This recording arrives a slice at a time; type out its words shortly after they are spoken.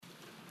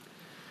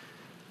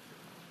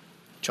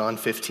John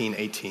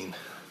 15:18.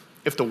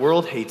 If the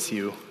world hates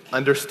you,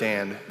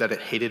 understand that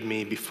it hated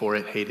me before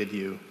it hated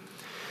you.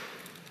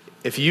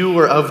 If you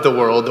were of the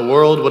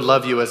world would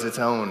love you as its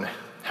own.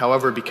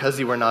 However, because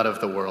you are not of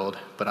the world,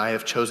 but I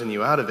have chosen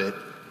you out of it,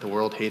 the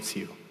world hates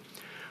you.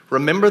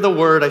 Remember the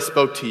word I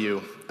spoke to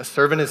you. A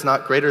servant is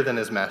not greater than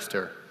his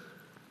master.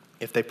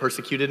 If they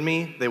persecuted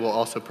me, they will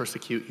also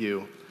persecute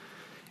you.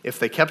 If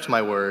they kept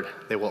my word,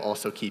 they will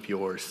also keep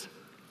yours.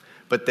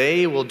 But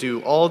they will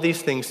do all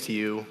these things to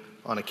you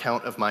on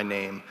account of my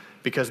name,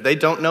 because they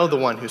don't know the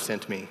one who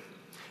sent me.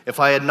 If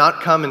I had not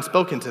come and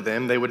spoken to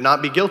them, they would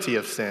not be guilty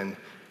of sin.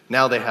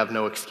 Now they have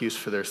no excuse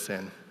for their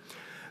sin.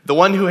 The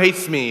one who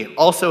hates me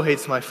also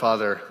hates my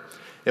Father.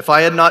 If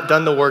I had not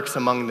done the works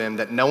among them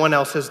that no one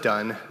else has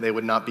done, they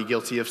would not be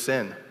guilty of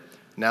sin.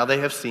 Now they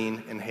have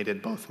seen and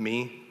hated both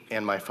me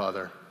and my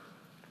Father.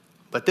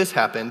 But this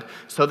happened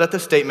so that the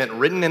statement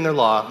written in their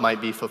law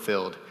might be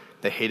fulfilled.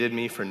 They hated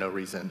me for no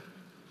reason.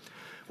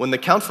 When the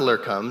counselor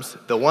comes,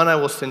 the one I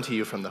will send to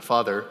you from the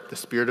Father, the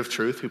Spirit of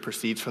truth who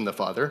proceeds from the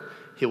Father,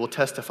 he will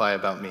testify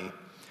about me.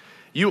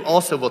 You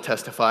also will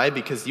testify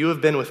because you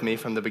have been with me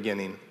from the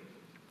beginning.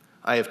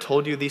 I have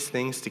told you these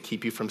things to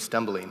keep you from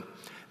stumbling.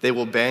 They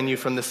will ban you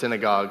from the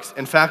synagogues.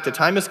 In fact, a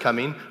time is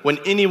coming when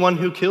anyone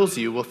who kills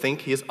you will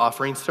think he is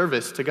offering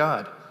service to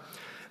God.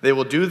 They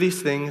will do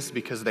these things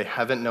because they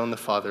haven't known the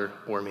Father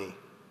or me.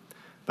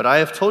 But I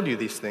have told you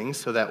these things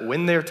so that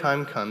when their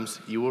time comes,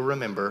 you will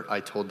remember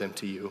I told them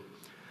to you.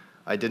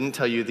 I didn't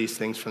tell you these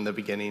things from the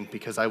beginning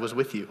because I was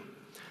with you.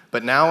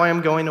 But now I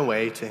am going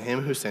away to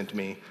him who sent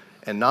me,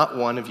 and not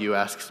one of you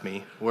asks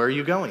me, where are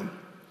you going?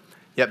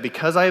 Yet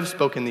because I have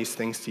spoken these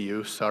things to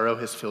you, sorrow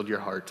has filled your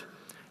heart.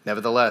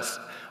 Nevertheless,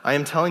 I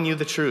am telling you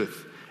the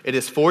truth. It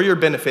is for your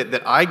benefit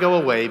that I go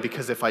away,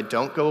 because if I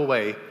don't go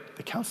away,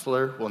 the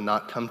counselor will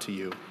not come to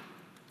you.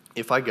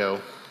 If I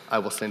go, I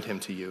will send him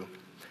to you.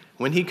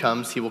 When he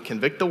comes, he will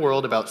convict the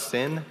world about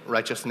sin,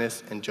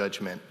 righteousness, and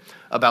judgment.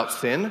 About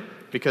sin,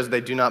 because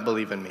they do not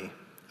believe in me.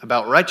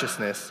 About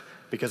righteousness,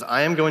 because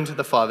I am going to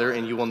the Father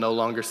and you will no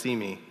longer see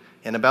me.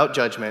 And about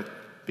judgment,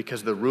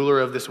 because the ruler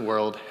of this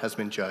world has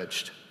been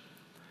judged.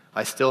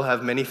 I still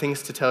have many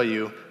things to tell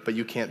you, but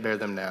you can't bear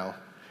them now.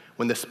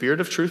 When the Spirit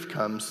of truth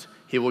comes,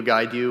 he will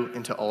guide you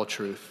into all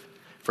truth.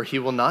 For he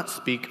will not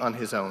speak on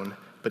his own,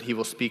 but he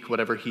will speak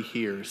whatever he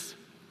hears.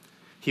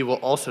 He will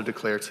also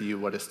declare to you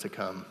what is to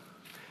come.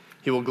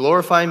 He will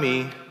glorify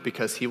me,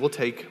 because he will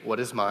take what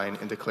is mine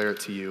and declare it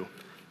to you.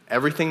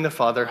 Everything the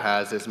Father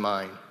has is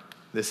mine.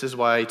 This is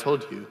why I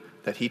told you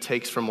that he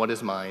takes from what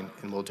is mine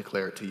and will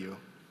declare it to you.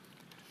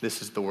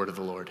 This is the word of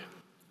the Lord.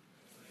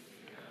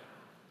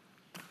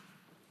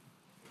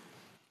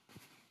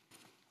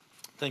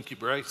 Thank you,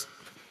 Bryce.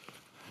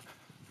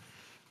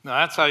 Now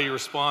that's how you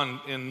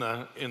respond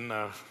when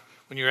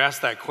you're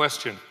asked that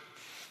question.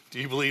 Do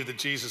you believe that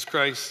Jesus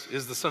Christ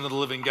is the Son of the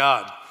living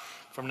God?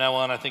 From now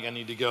on, I think I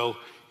need to go,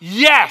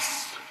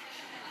 yes!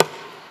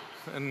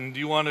 And do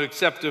you want to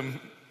accept him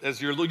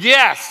as your Lord?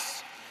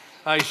 Yes!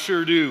 I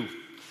sure do.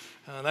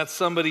 That's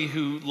somebody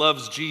who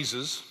loves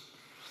Jesus.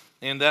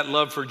 And that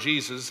love for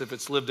Jesus, if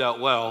it's lived out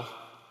well,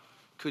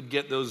 could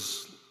get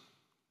those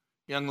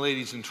young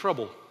ladies in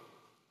trouble.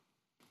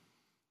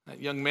 That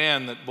young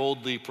man that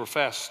boldly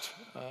professed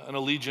an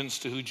allegiance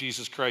to who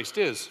Jesus Christ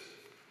is.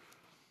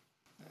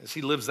 As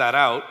he lives that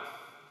out,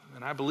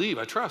 and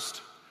I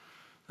trust,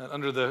 that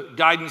under the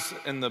guidance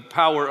and the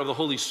power of the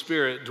Holy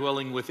Spirit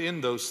dwelling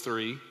within those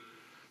three,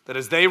 that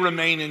as they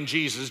remain in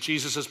Jesus,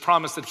 Jesus has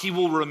promised that he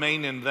will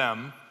remain in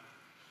them,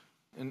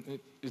 and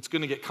it's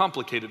going to get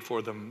complicated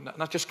for them.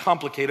 Not just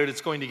complicated,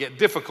 it's going to get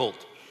difficult.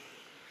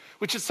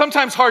 Which is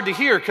sometimes hard to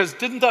hear, because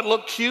didn't that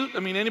look cute? I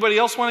mean, anybody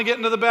else want to get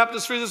into the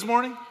baptistry this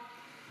morning?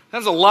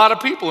 There's a lot of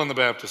people in the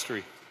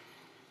baptistry.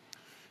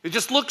 It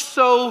just looks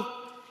so,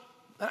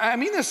 I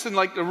mean this in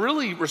like a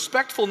really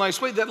respectful,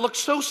 nice way, that looks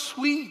so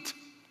sweet.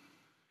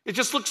 It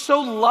just looks so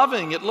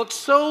loving. It looks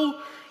so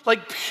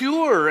like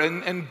pure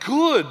and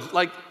good.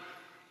 Like,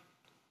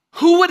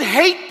 who would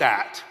hate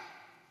that?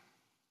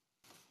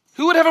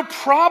 Who would have a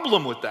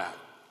problem with that?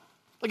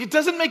 Like, it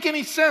doesn't make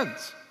any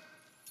sense.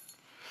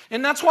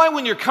 And that's why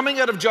when you're coming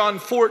out of John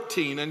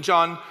 14 and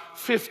John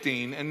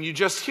 15 and you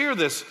just hear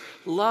this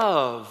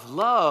love,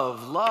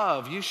 love,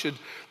 love, you should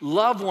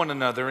love one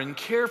another and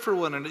care for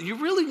one another. You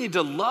really need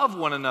to love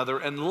one another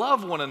and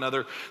love one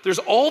another. There's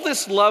all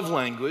this love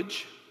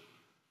language.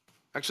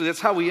 Actually,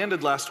 that's how we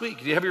ended last week.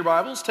 Do you have your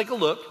Bibles? Take a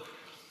look.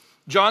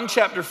 John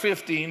chapter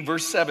 15,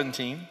 verse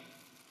 17.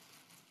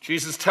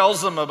 Jesus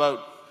tells them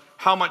about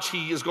how much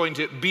he is going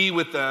to be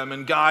with them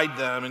and guide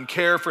them and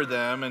care for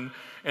them.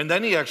 And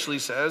then he actually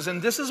says,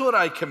 and this is what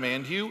I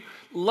command you,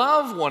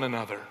 love one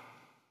another.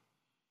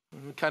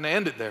 We kind of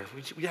end it there.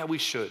 We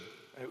should.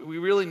 We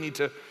really need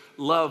to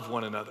love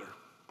one another.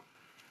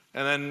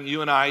 And then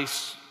you and I,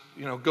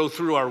 go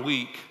through our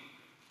week.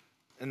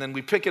 And then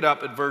we pick it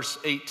up at verse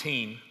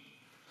 18.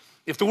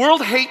 If the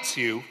world hates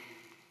you,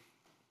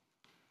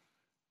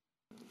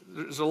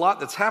 there's a lot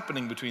that's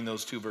happening between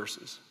those two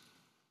verses.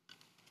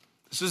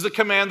 This is the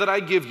command that I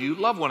give you,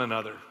 love one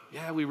another.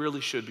 Yeah, we really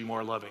should be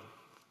more loving.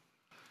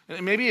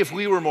 And maybe if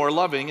we were more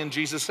loving, and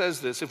Jesus says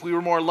this, if we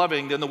were more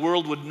loving, then the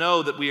world would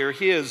know that we are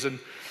his. And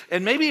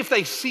maybe if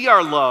they see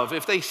our love,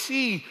 if they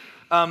see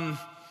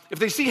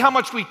how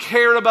much we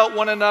care about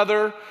one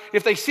another,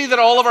 if they see that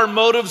all of our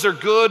motives are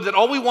good, that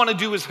all we want to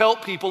do is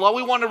help people, all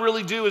we want to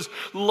really do is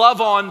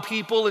love on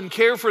people and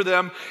care for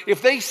them,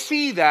 if they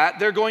see that,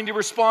 they're going to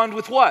respond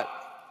with what?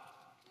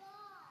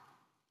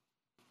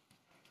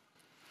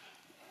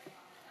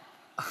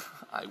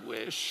 I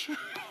wish.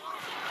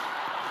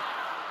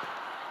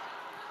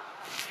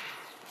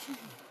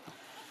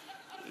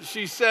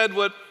 She said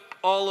what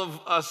all of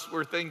us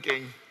were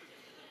thinking.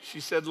 She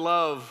said,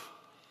 love.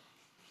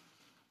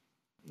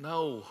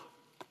 No.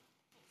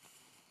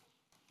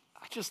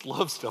 I just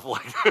love stuff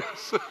like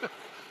this.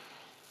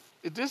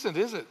 It isn't,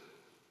 is it?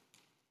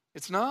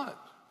 It's not.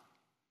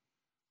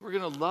 We're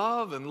going to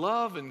love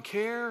and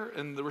care,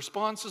 and the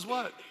response is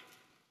what?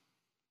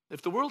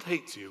 If the world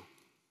hates you,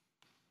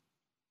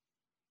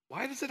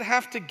 why does it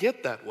have to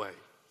get that way?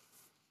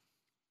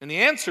 And the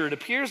answer, it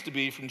appears to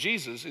be from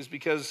Jesus, is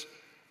because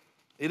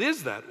it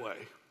is that way.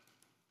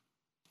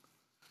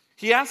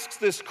 He asks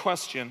this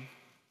question,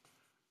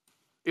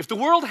 if the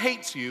world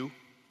hates you,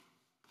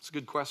 it's a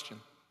good question.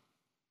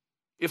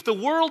 If the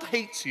world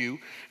hates you,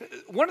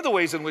 one of the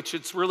ways in which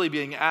it's really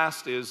being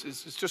asked is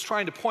just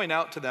trying to point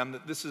out to them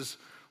that this is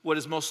what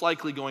is most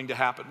likely going to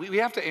happen. We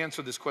have to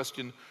answer this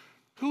question,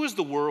 who is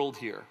the world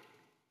here?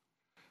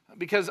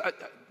 Because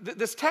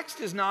this text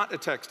is not a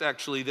text,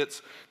 actually,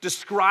 that's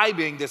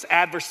describing this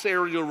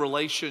adversarial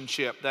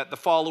relationship that the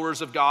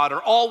followers of God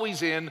are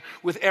always in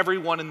with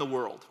everyone in the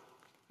world.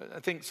 I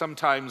think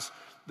sometimes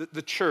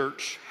the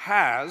church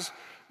has,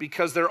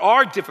 because there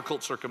are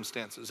difficult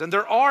circumstances, and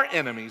there are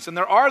enemies, and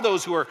there are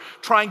those who are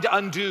trying to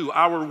undo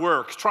our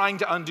work, trying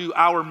to undo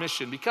our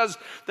mission. Because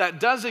that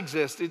does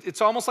exist,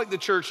 it's almost like the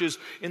church is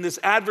in this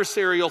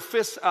adversarial,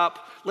 fists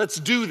up, let's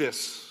do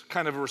this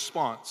kind of a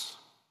response.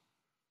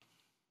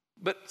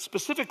 But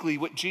specifically,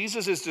 what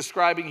Jesus is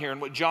describing here and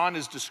what John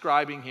is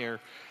describing here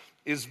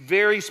is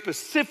very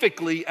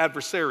specifically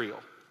adversarial.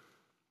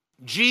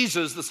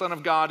 Jesus, the Son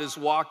of God, is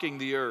walking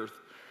the earth.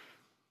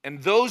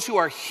 And those who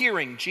are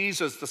hearing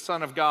Jesus, the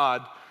Son of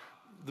God,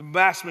 the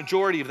vast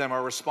majority of them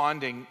are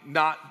responding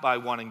not by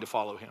wanting to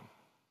follow him.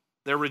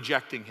 They're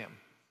rejecting him.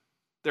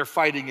 They're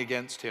fighting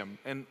against him.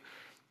 And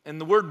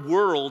the word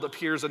world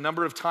appears a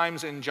number of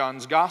times in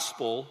John's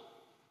gospel.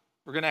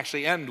 We're going to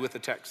actually end with a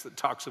text that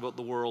talks about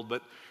the world,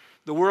 but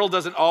the world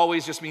doesn't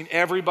always just mean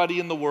everybody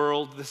in the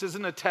world. This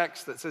isn't a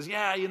text that says,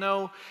 yeah,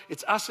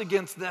 it's us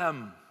against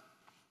them.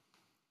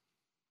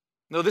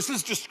 No, this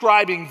is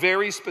describing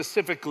very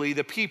specifically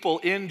the people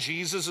in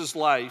Jesus'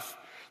 life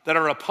that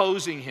are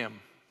opposing him.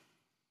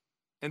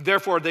 And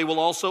therefore, they will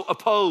also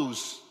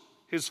oppose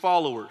his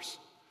followers.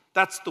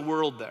 That's the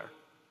world there.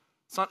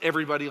 It's not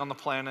everybody on the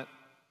planet.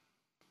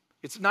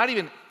 It's not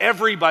even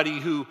everybody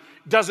who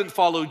doesn't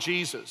follow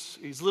Jesus.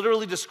 He's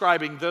literally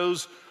describing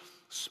those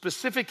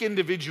specific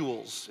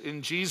individuals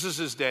in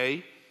Jesus'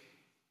 day.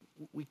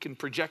 We can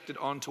project it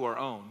onto our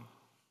own,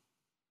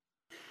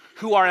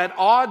 who are at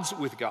odds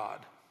with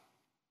God,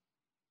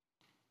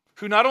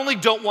 who not only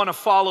don't want to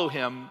follow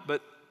him,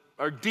 but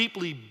are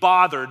deeply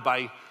bothered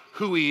by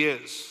who he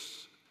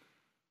is.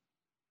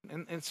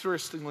 And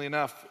interestingly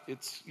enough,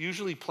 it's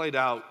usually played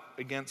out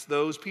against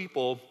those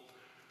people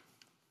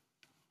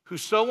who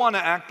so want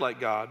to act like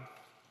God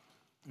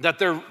that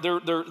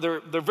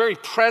their very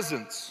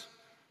presence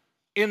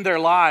in their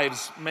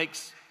lives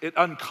makes it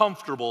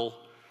uncomfortable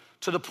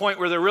to the point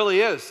where there really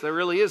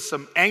is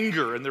some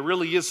anger and there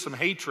really is some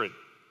hatred.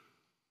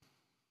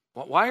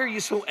 Why are you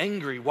so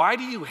angry? Why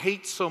do you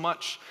hate so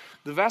much?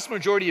 The vast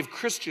majority of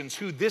Christians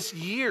who this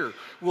year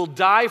will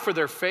die for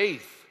their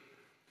faith,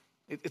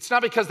 it's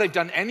not because they've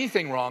done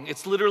anything wrong.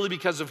 It's literally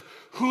because of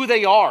who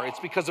they are. It's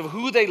because of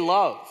who they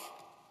love.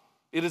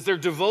 It is their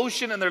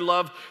devotion and their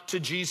love to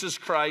Jesus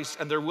Christ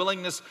and their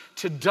willingness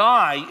to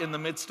die in the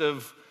midst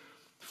of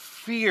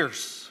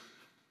fierce,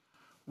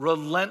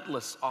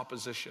 relentless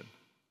opposition.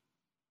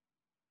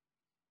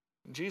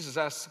 And Jesus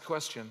asks the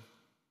question,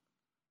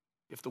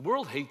 if the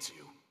world hates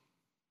you,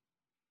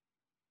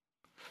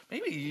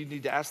 maybe you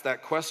need to ask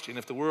that question,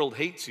 if the world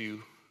hates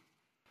you,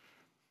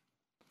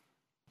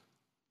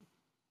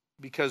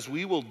 because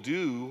we will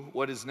do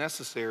what is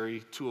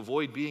necessary to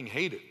avoid being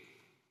hated.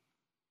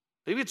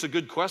 Maybe it's a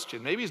good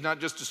question. Maybe he's not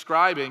just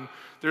describing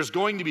there's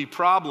going to be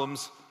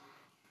problems.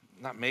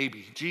 Not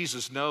maybe.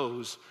 Jesus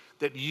knows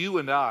that you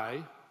and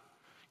I,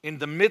 in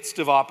the midst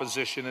of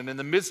opposition and in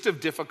the midst of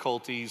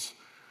difficulties,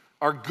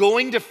 are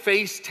going to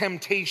face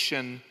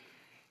temptation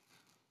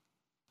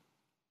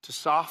to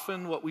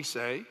soften what we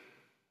say,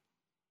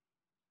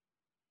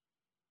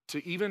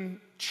 to even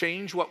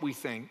change what we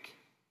think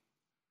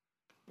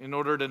in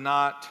order to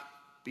not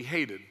be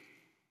hated.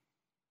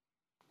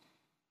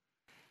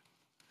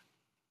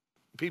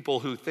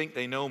 People who think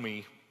they know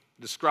me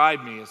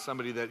describe me as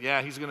somebody that,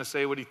 he's going to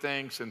say what he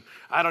thinks, and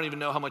I don't even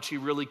know how much he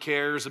really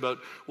cares about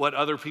what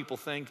other people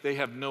think. They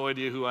have no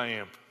idea who I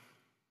am.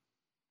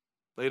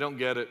 They don't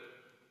get it.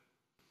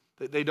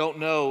 They don't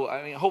know.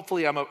 I mean,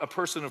 hopefully I'm a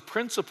person of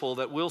principle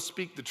that will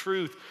speak the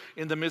truth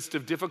in the midst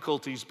of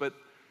difficulties. But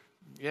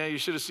yeah, you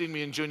should have seen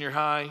me in junior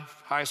high,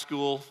 high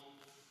school,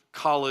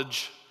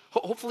 college.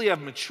 Hopefully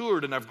I've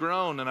matured and I've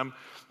grown and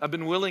I've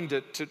been willing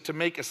to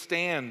make a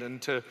stand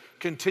and to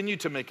continue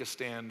to make a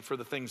stand for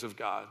the things of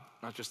God,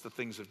 not just the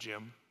things of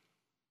Jim.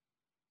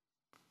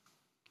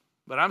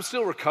 But I'm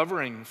still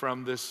recovering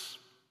from this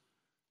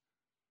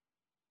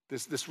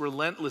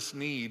relentless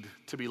need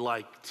to be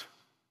liked.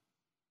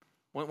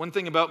 One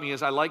thing about me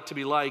is I like to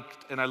be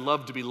liked and I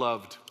love to be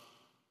loved.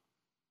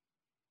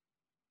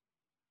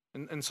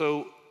 And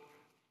so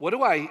what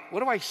do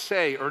I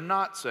say or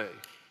not say?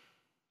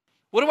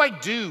 What do I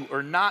do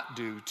or not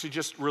do to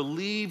just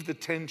relieve the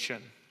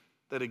tension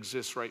that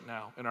exists right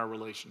now in our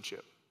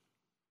relationship?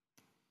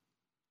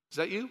 Is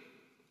that you?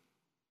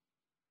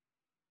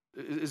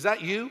 Is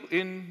that you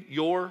in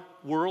your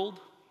world?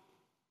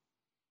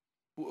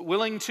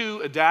 Willing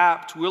to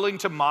adapt, willing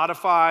to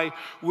modify,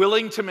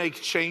 willing to make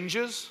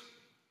changes?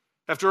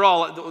 After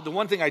all, the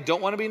one thing I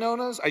don't want to be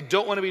known as, I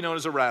don't want to be known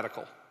as a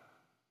radical.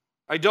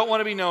 I don't want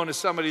to be known as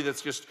somebody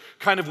that's just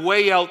kind of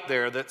way out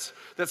there, that's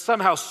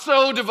somehow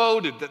so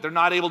devoted that they're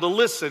not able to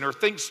listen or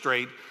think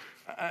straight.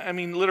 I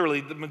mean, literally,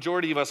 the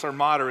majority of us are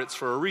moderates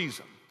for a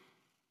reason.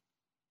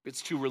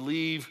 It's to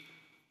relieve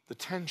the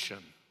tension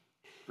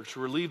or to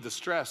relieve the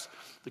stress.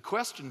 The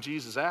question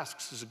Jesus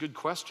asks is a good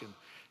question.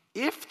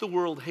 If the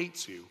world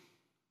hates you,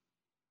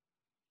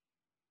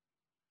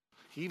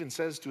 he even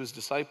says to his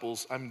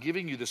disciples, I'm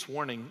giving you this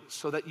warning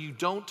so that you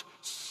don't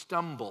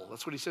stumble.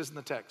 That's what he says in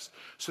the text.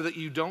 So that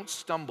you don't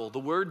stumble. The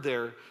word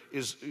there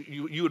is,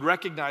 you would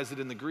recognize it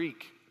in the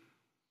Greek.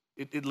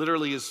 It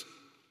literally is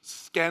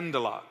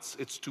skandalos.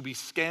 It's to be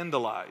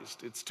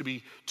scandalized. It's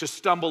to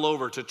stumble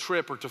over, to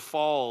trip or to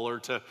fall or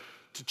to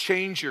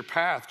change your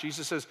path.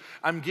 Jesus says,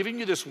 I'm giving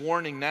you this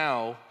warning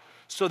now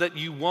so that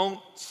you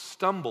won't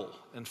stumble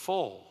and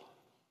fall.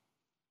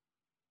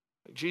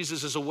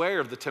 Jesus is aware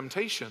of the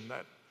temptation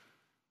that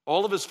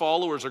all of his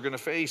followers are going to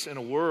face in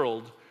a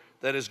world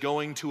that is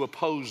going to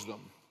oppose them.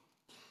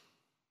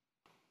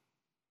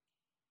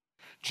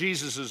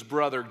 Jesus'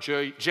 brother,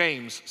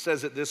 James,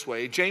 says it this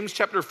way. James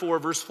chapter 4,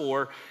 verse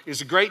 4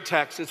 is a great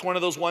text. It's one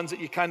of those ones that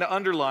you kind of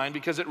underline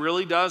because it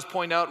really does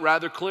point out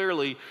rather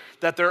clearly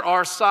that there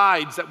are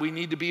sides that we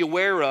need to be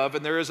aware of,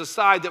 and there is a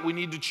side that we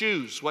need to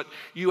choose. What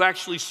you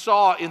actually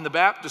saw in the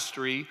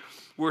baptistry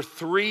were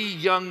three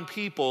young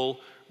people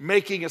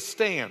making a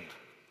stand.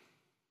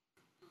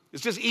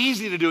 It's just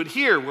easy to do it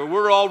here where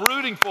we're all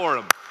rooting for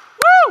them.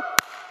 Woo!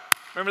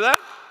 Remember that?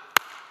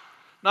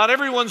 Not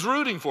everyone's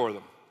rooting for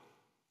them.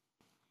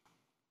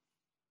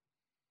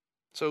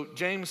 So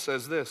James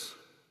says this,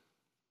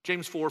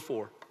 James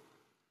 4:4.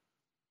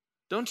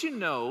 Don't you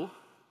know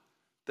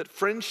that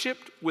friendship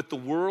with the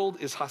world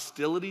is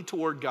hostility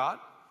toward God?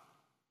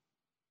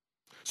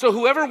 So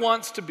whoever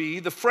wants to be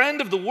the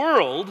friend of the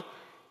world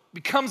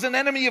becomes an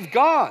enemy of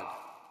God.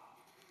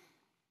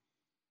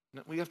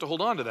 We have to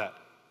hold on to that.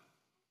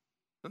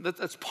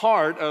 That's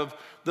part of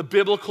the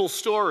biblical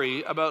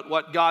story about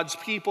what God's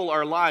people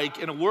are like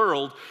in a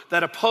world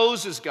that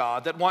opposes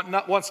God, that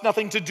wants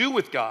nothing to do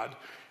with God.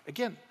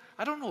 Again,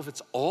 I don't know if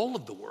it's all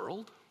of the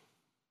world.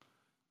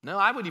 No,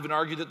 I would even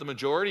argue that the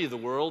majority of the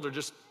world are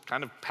just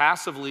kind of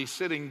passively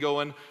sitting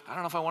going, I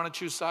don't know if I want to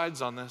choose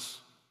sides on this.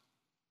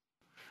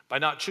 By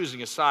not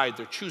choosing a side,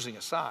 they're choosing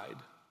a side.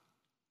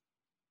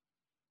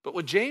 But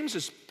what James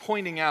is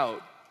pointing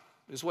out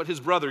is what his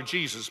brother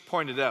Jesus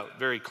pointed out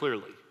very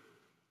clearly.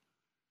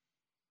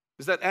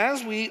 Is that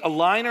as we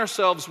align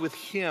ourselves with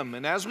him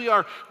and as we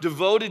are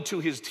devoted to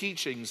his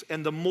teachings,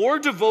 and the more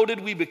devoted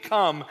we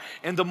become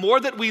and the more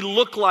that we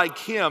look like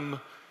him,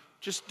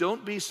 just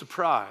don't be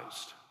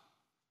surprised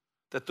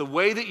that the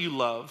way that you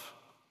love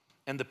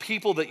and the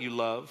people that you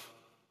love,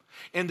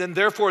 and then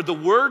therefore the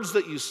words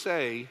that you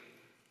say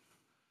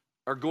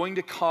are going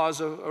to cause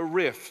a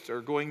rift,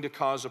 are going to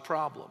cause a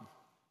problem.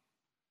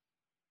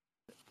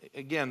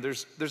 Again,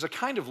 there's a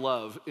kind of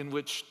love in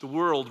which the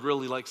world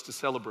really likes to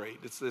celebrate.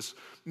 It's this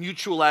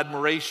mutual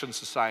admiration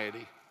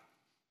society.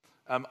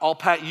 I'll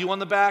pat you on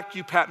the back,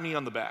 you pat me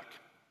on the back.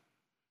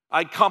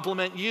 I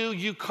compliment you,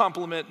 you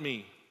compliment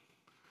me.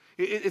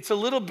 It's a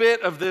little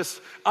bit of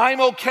this I'm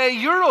okay,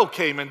 you're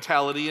okay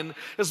mentality. And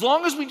as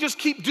long as we just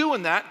keep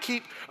doing that,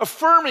 keep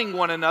affirming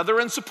one another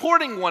and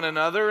supporting one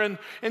another and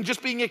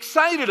just being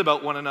excited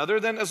about one another,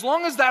 then as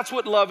long as that's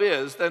what love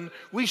is, then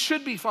we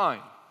should be fine.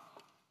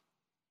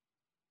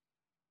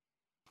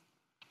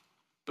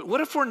 But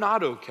what if we're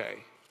not okay?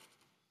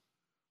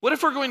 What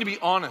if we're going to be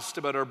honest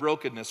about our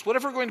brokenness? What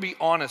if we're going to be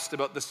honest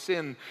about the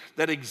sin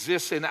that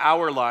exists in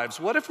our lives?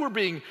 What if we're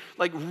being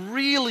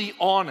really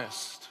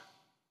honest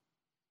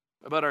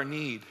about our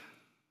need?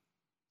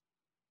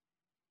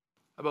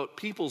 About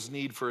people's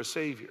need for a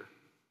Savior?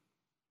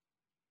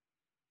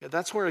 Yeah,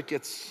 that's where it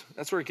gets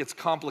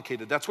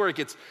complicated. That's where it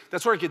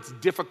gets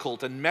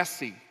difficult and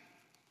messy.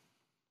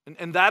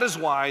 And that is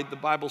why the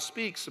Bible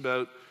speaks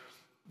about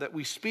that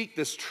we speak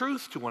this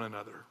truth to one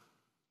another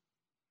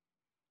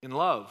in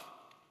love.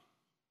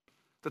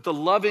 That the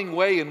loving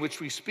way in which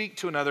we speak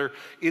to another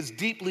is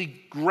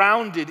deeply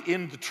grounded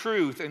in the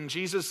truth. And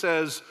Jesus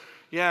says,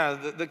 yeah,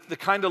 the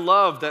kind of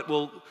love that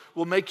will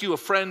make you a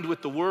friend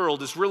with the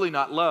world is really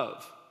not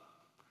love.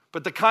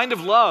 But the kind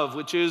of love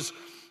which is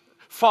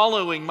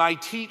following my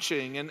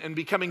teaching and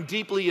becoming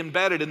deeply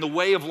embedded in the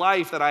way of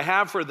life that I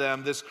have for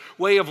them, this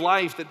way of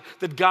life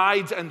that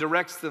guides and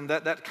directs them,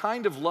 that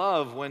kind of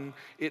love, when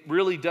it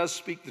really does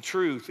speak the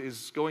truth,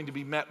 is going to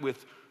be met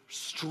with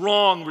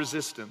strong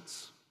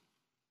resistance,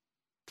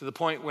 to the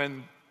point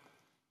when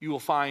you will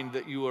find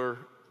that you are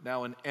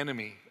now an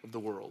enemy of the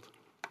world.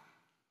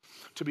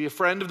 To be a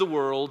friend of the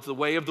world, the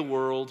way of the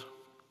world,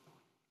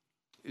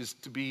 is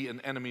to be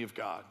an enemy of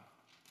God.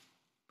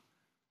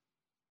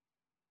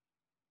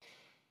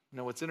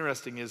 Now, what's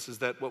interesting is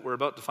that what we're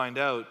about to find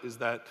out is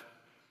that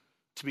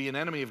to be an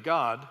enemy of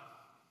God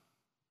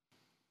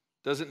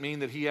doesn't mean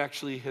that he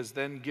actually has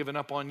then given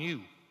up on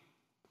you.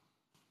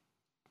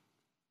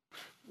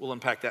 We'll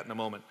unpack that in a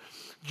moment.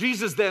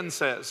 Jesus then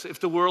says, if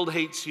the world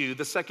hates you,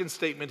 the second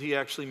statement he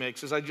actually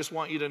makes is, I just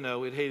want you to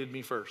know it hated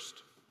me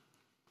first.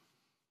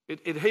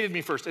 It hated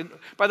me first. And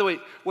by the way,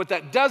 what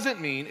that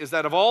doesn't mean is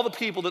that of all the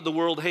people that the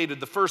world hated,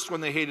 the first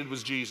one they hated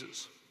was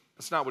Jesus.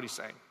 That's not what he's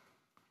saying.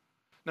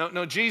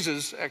 No,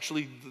 Jesus,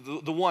 actually,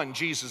 the one,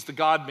 Jesus, the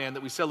God-man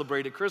that we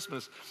celebrate at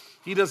Christmas,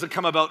 he doesn't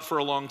come about for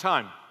a long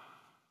time.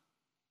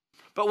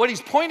 But what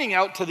he's pointing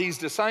out to these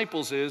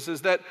disciples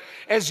is that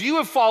as you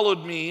have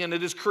followed me and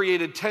it has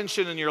created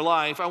tension in your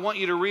life, I want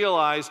you to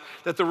realize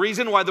that the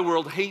reason why the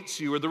world hates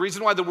you, or the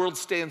reason why the world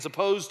stands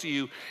opposed to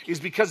you, is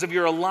because of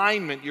your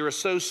alignment, your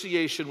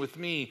association with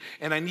me.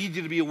 And I need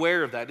you to be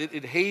aware of that.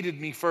 It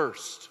hated me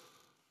first.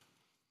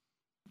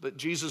 But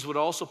Jesus would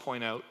also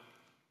point out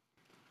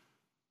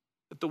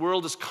that the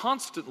world has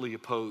constantly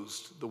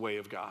opposed the way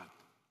of God.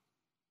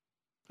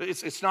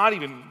 It's not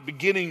even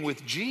beginning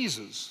with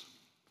Jesus.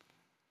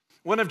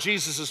 One of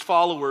Jesus'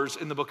 followers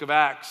in the book of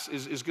Acts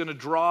is going to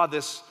draw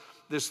this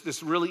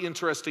really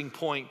interesting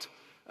point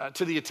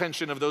to the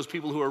attention of those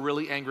people who are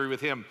really angry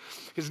with him.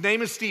 His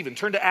name is Stephen.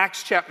 Turn to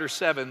Acts chapter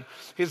 7.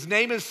 His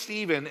name is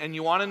Stephen, and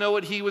you want to know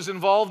what he was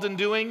involved in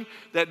doing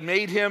that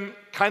made him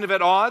kind of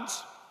at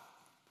odds?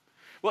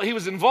 Well, he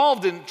was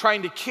involved in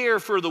trying to care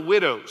for the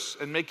widows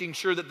and making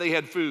sure that they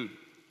had food.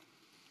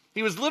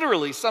 He was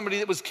literally somebody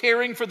that was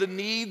caring for the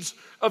needs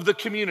of the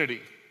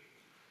community.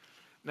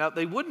 Now,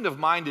 they wouldn't have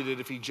minded it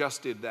if he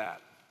just did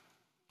that.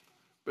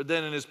 But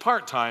then in his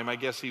part-time, I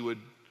guess he would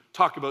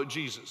talk about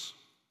Jesus.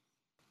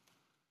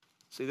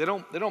 See, they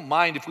don't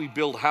mind if we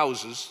build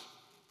houses.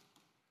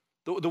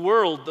 The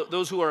world,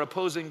 those who are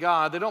opposing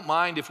God, they don't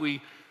mind if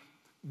we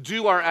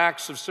do our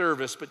acts of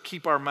service but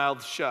keep our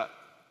mouths shut.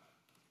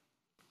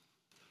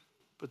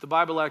 But the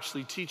Bible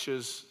actually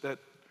teaches that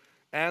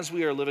as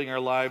we are living our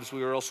lives,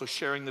 we are also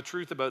sharing the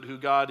truth about who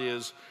God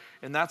is,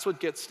 and that's what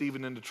gets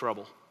Stephen into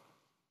trouble.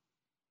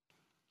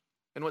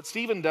 And what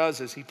Stephen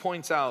does is he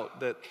points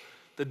out that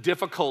the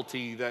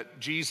difficulty that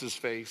Jesus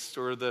faced,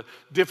 or the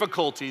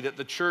difficulty that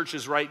the church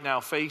is right now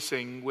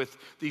facing with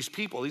these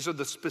people, these are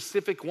the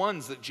specific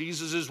ones that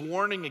Jesus is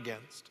warning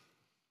against.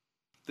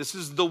 This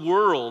is the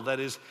world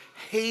that is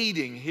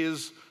hating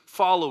his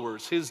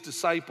followers, his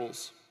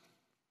disciples.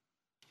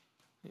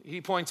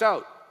 He points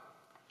out,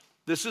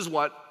 this is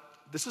what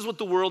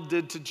the world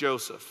did to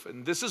Joseph,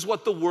 and this is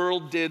what the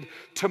world did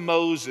to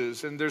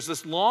Moses, and there's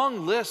this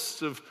long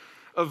list of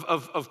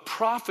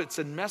prophets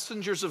and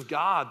messengers of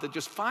God that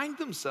just find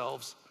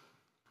themselves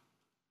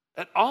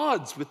at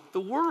odds with the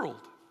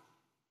world.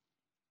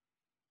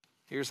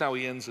 Here's how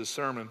he ends his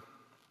sermon.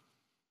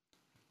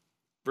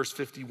 Verse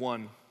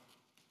 51.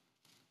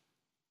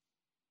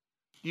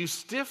 You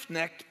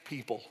stiff-necked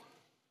people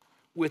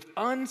with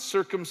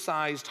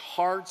uncircumcised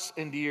hearts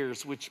and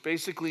ears, which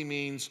basically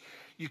means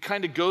you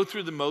kind of go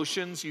through the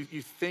motions. You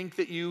think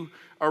that you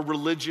are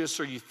religious,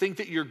 or you think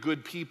that you're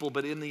good people,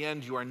 but in the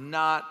end you are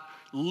not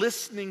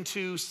listening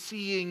to,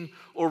 seeing,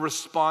 or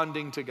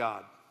responding to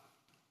God.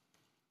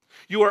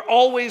 You are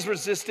always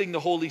resisting the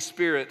Holy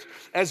Spirit.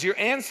 As your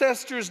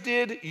ancestors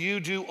did, you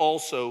do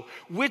also.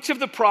 Which of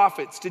the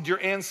prophets did your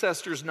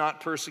ancestors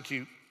not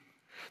persecute?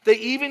 They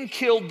even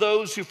killed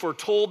those who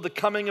foretold the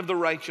coming of the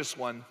righteous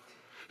one,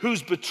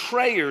 whose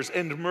betrayers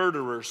and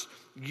murderers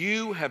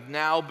you have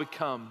now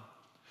become.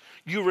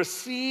 You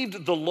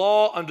received the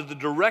law under the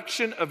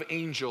direction of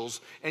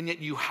angels, and yet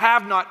you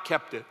have not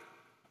kept it.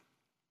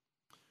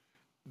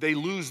 They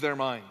lose their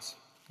minds,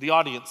 the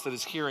audience that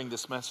is hearing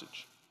this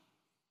message.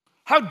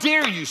 How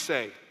dare you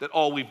say that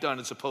all we've done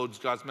is oppose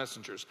God's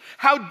messengers?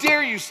 How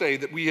dare you say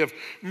that we have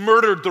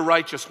murdered the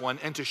righteous one?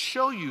 And to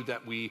show you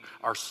that we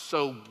are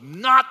so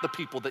not the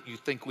people that you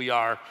think we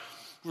are,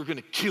 we're going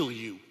to kill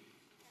you.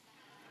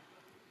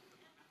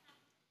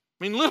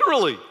 I mean,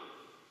 literally,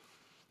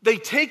 they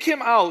take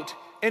him out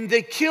and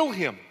they kill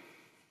him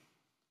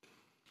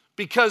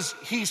because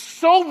he's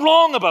so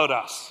wrong about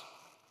us.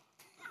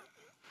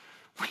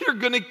 We are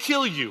going to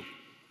kill you.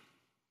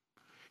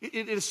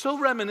 It is so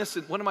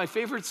reminiscent. One of my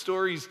favorite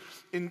stories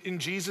in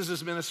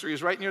Jesus' ministry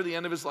is right near the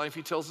end of his life.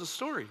 He tells this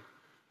story.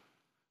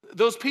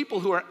 those people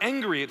who are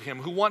angry at him,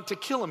 who want to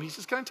kill him. He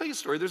says, can I tell you a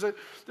story? There's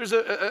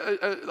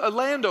a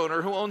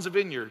landowner who owns a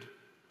vineyard.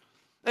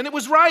 And it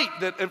was right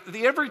that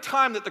every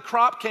time that the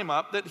crop came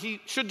up, that he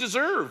should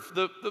deserve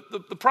the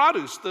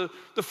produce, the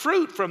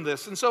fruit from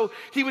this. And so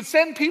he would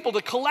send people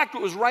to collect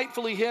what was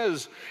rightfully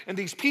his. And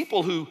these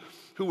people who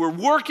were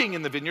working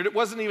in the vineyard, it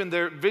wasn't even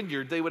their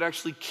vineyard, they would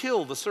actually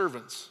kill the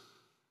servants.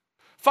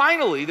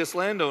 Finally, this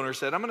landowner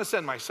said, I'm going to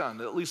send my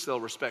son. At least they'll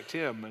respect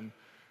him.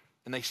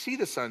 And they see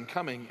the son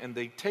coming, and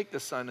they take the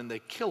son and they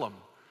kill him.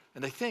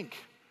 And they think,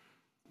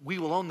 we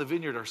will own the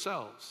vineyard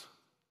ourselves.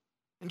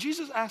 And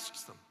Jesus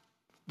asks them,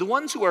 the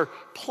ones who are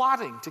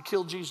plotting to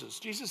kill Jesus,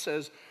 Jesus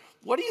says,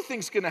 what do you think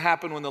is going to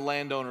happen when the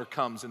landowner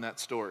comes in that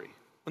story?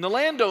 When the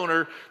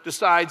landowner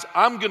decides,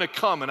 I'm going to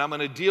come and I'm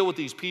going to deal with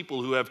these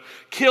people who have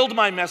killed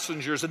my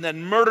messengers and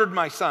then murdered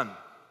my son.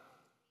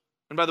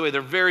 And by the way,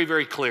 they're very,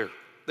 very clear.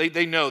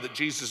 They know that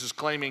Jesus is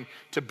claiming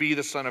to be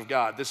the Son of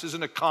God. This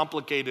isn't a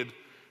complicated,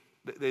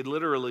 they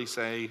literally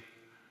say,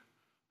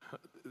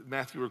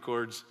 Matthew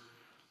records,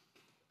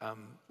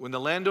 when the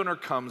landowner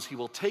comes, he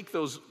will take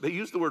those, they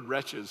use the word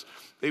wretches,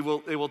 they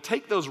will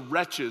take those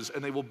wretches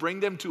and they will bring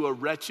them to a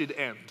wretched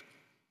end.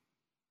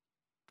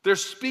 They're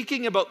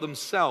speaking about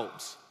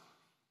themselves.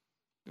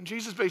 And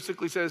Jesus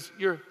basically says,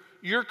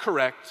 you're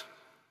correct.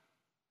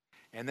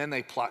 And then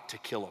they plot to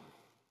kill him.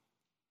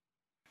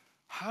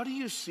 How do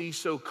you see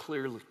so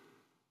clearly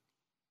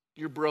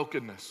your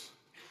brokenness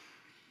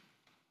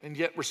and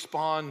yet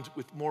respond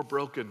with more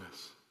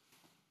brokenness?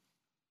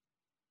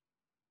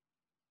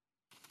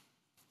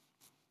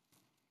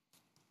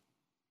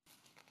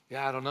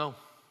 Yeah, I don't know.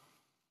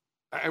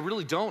 I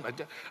really don't.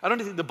 I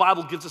don't think the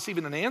Bible gives us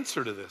even an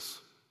answer to this.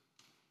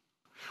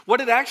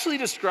 What it actually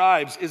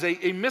describes is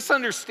a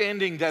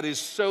misunderstanding that is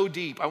so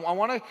deep. I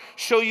want to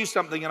show you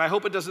something, and I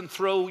hope it doesn't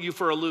throw you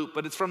for a loop,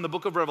 but it's from the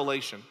book of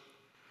Revelation.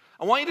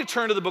 I want you to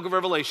turn to the book of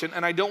Revelation,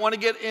 and I don't want to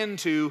get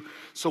into,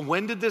 so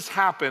when did this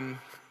happen?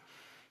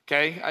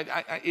 Okay,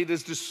 it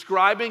is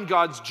describing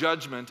God's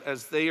judgment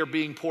as they are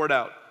being poured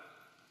out.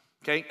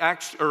 Okay,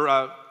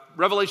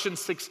 Revelation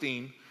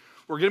 16.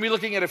 We're going to be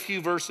looking at a few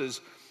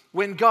verses.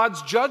 When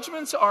God's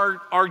judgments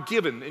are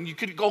given, and you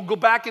could go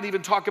back and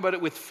even talk about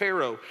it with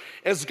Pharaoh.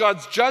 As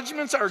God's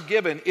judgments are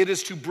given, it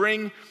is to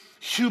bring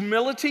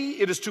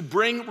humility, it is to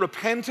bring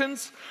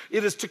repentance,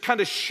 it is to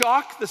kind of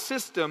shock the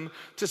system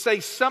to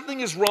say something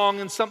is wrong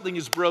and something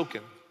is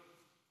broken.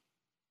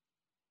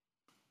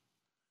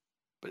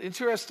 But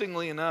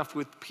interestingly enough,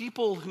 with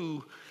people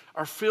who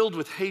are filled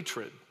with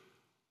hatred,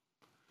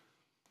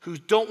 who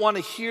don't want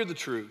to hear the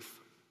truth,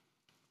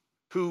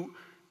 who,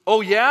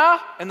 oh yeah,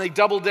 and they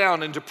double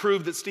down, and to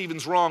prove that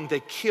Stephen's wrong,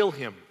 they kill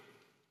him.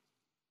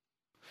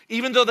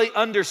 Even though they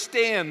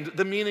understand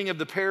the meaning of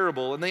the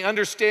parable and they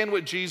understand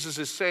what Jesus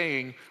is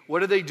saying,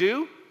 what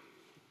do?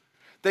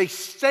 They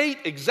state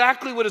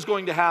exactly what is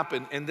going to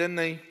happen, and then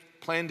they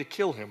plan to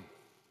kill him.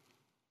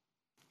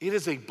 It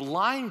is a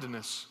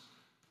blindness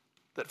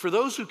that for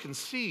those who can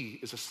see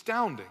is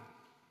astounding.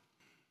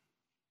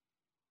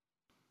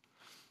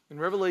 In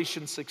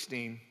Revelation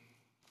 16,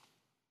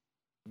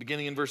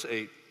 beginning in verse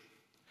 8,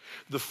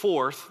 the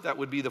fourth, that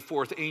would be the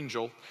fourth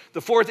angel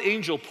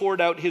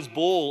poured out his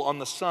bowl on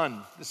the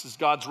sun. This is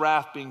God's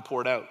wrath being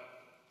poured out.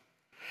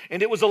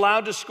 And it was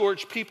allowed to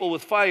scorch people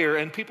with fire,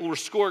 and people were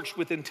scorched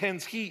with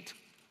intense heat.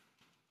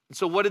 And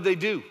so what did they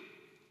do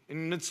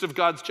in the midst of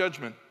God's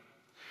judgment?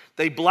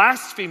 They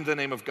blasphemed the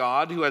name of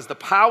God, who has the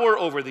power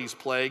over these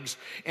plagues,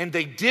 and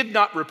they did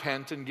not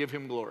repent and give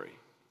him glory.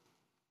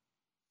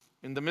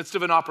 In the midst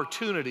of an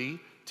opportunity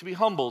to be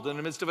humbled, in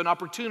the midst of an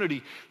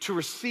opportunity to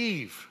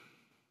receive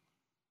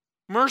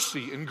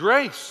mercy and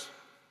grace.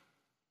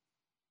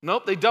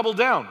 Nope, they doubled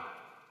down.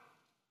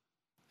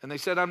 And they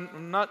said,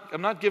 I'm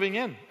not giving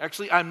in.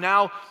 Actually, I'm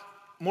now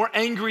more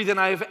angry than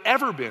I have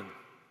ever been.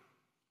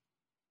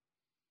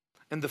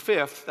 And the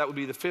fifth, that would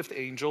be the fifth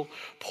angel,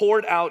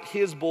 poured out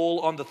his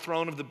bowl on the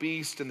throne of the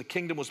beast, and the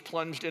kingdom was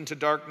plunged into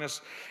darkness.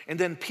 And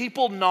then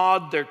people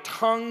gnawed their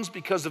tongues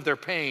because of their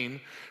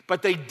pain,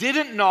 but they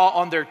didn't gnaw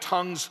on their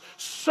tongues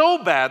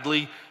so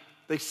badly,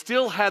 they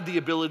still had the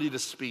ability to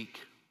speak.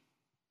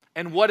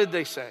 And what did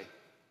they say?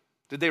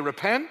 Did they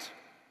repent?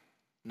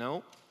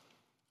 No.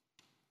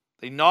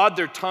 They gnawed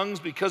their tongues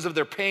because of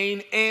their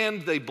pain,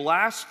 and they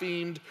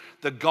blasphemed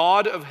the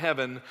God of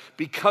heaven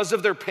because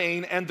of their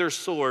pain and their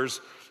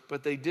sores,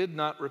 but they did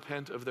not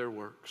repent of their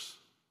works.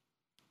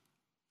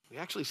 We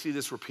actually see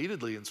this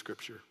repeatedly in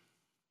Scripture.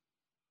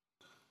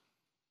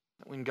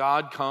 When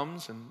God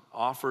comes and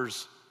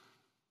offers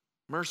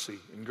mercy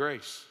and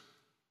grace,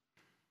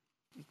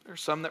 there are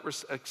some that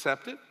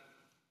accept it,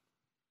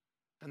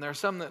 and there are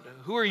some that,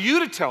 who are you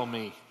to tell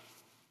me?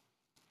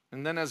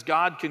 And then as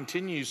God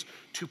continues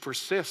to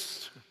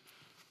persist,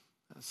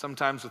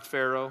 sometimes with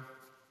Pharaoh,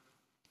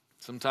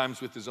 sometimes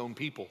with his own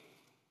people,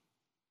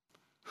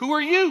 who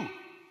are you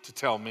to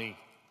tell me?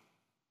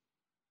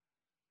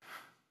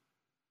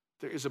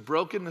 There is a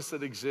brokenness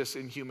that exists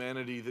in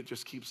humanity that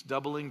just keeps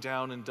doubling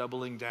down and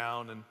doubling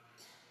down. And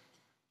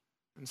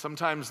And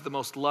sometimes the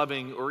most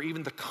loving or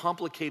even the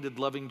complicated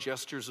loving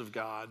gestures of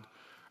God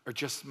are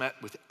just met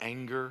with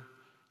anger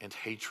and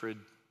hatred.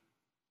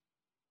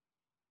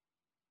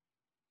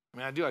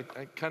 I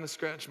kind of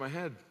scratch my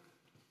head.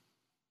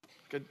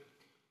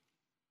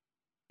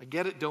 I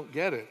get it, don't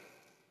get it.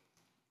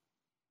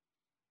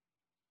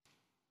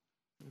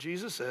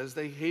 Jesus says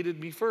they hated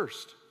me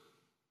first.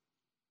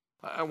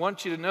 I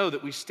want you to know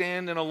that we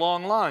stand in a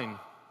long line.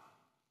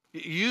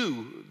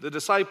 You, the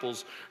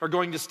disciples, are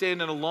going to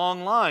stand in a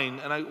long line,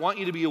 and I want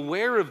you to be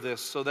aware of this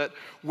so that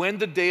when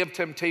the day of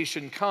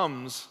temptation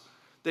comes,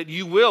 that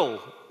you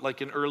will,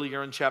 like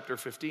earlier in chapter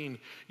 15,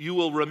 you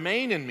will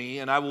remain in me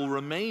and I will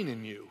remain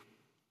in you.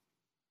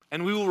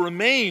 And we will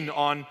remain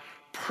on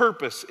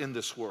purpose in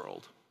this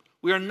world.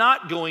 We are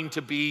not going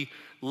to be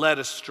led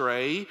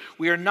astray.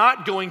 We are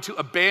not going to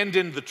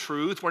abandon the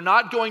truth. We're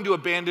not going to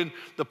abandon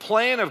the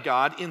plan of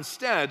God.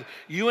 Instead,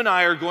 you and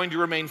I are going to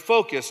remain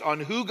focused on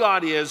who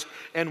God is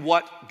and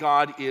what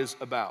God is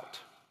about.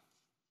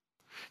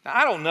 Now,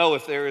 I don't know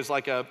if there is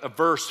like a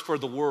verse for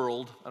the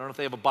world. I don't know if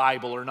they have a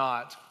Bible or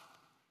not.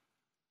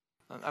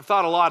 I've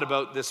thought a lot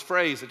about this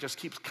phrase. It just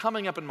keeps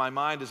coming up in my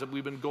mind as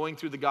we've been going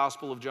through the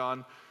Gospel of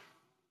John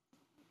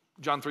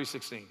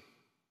 3:16.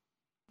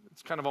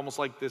 It's kind of almost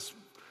like this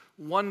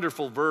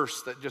wonderful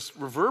verse that just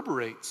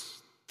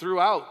reverberates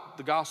throughout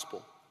the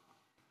gospel.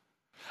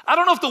 I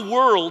don't know if the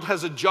world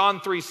has a John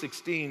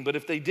 3:16, but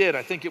if they did,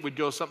 I think it would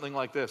go something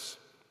like this.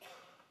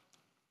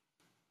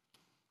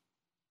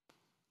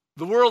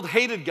 The world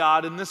hated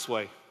God in this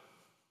way.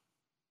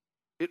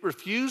 It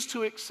refused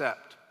to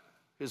accept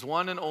his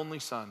one and only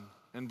Son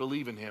and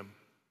believe in him.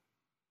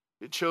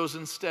 It chose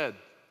instead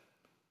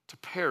to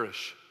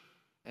perish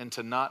and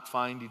to not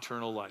find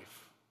eternal life.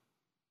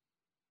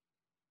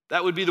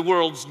 That would be the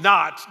world's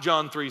not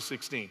John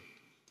 3:16.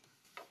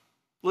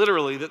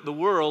 Literally, that the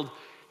world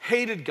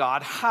hated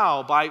God.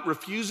 How? By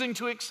refusing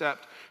to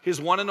accept his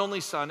one and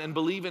only Son and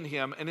believe in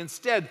him, and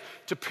instead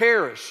to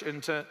perish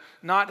and to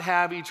not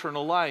have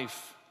eternal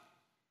life.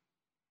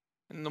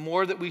 And the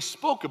more that we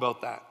spoke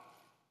about that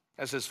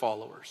as his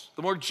followers,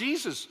 the more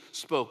Jesus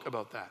spoke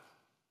about that,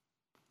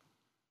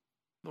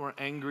 the more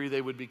angry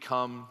they would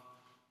become,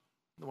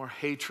 the more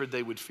hatred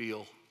they would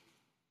feel.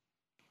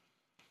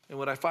 And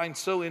what I find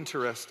so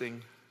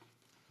interesting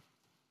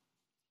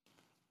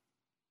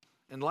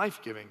and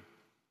life-giving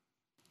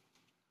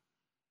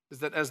is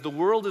that as the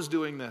world is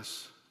doing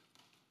this,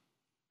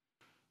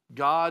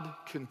 God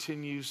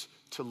continues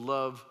to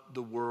love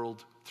the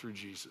world through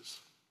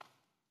Jesus.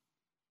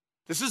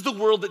 This is the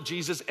world that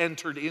Jesus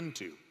entered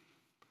into.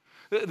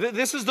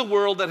 This is the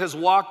world that has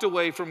walked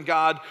away from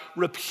God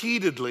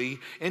repeatedly,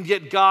 and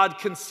yet God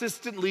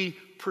consistently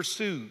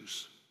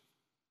pursues.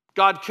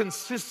 God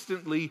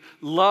consistently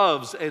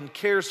loves and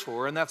cares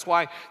for, and that's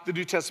why the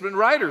New Testament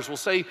writers will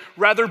say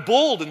rather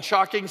bold and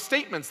shocking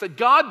statements that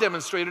God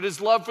demonstrated his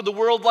love for the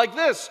world like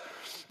this,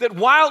 that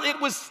while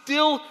it was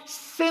still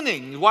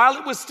sinning, while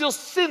it was still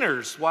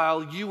sinners,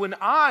 while you and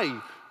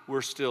I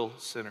were still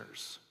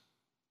sinners,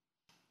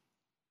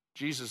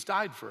 Jesus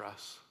died for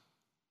us.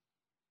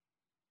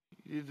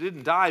 He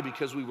didn't die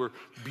because we were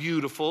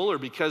beautiful or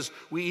because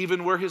we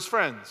even were his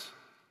friends.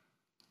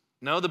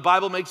 No, the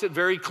Bible makes it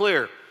very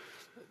clear.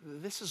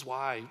 This is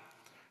why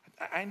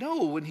I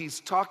know when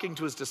he's talking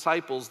to his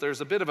disciples, there's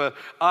a bit of a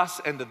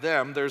us and a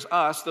them. There's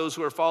us, those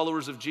who are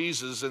followers of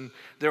Jesus, and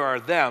there are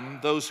them,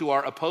 those who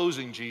are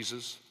opposing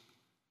Jesus.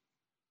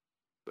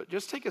 But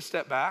just take a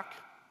step back.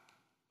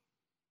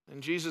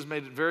 And Jesus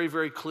made it very,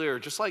 very clear,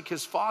 just like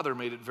his Father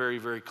made it very,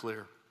 very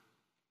clear.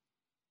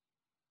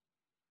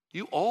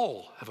 You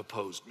all have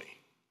opposed me.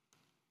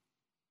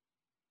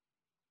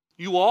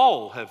 You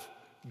all have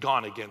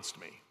gone against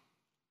me.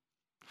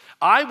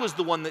 I was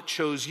the one that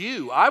chose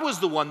you. I was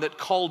the one that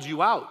called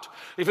you out.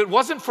 If it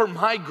wasn't for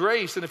my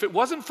grace and if it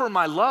wasn't for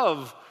my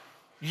love,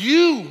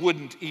 you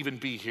wouldn't even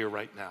be here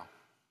right now.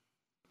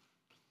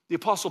 The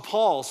Apostle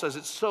Paul says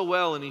it so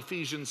well in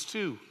Ephesians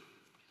 2.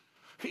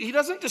 He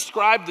doesn't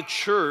describe the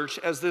church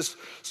as this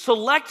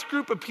select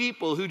group of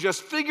people who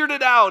just figured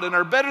it out and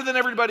are better than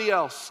everybody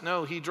else.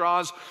 No, he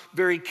draws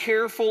very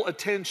careful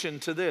attention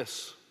to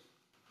this,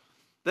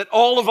 that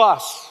all of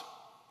us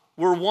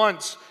were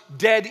once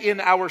dead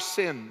in our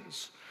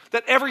sins,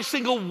 that every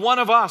single one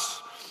of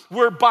us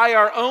were by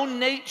our own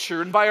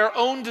nature and by our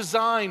own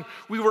design,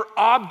 we were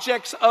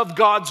objects of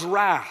God's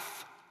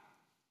wrath.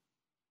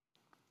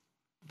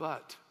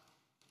 But,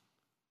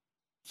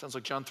 sounds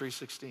like John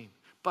 3:16,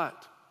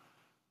 but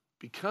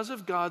because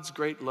of God's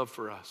great love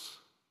for us,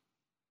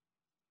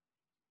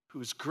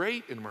 who is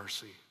great in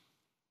mercy,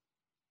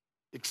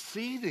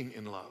 exceeding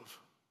in love,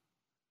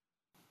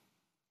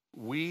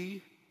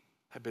 we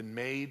have been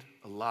made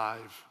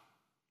alive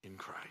in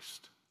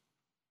Christ.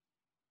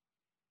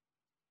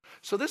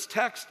 So this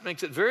text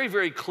makes it very,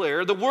 very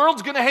clear. The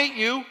world's going to hate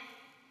you,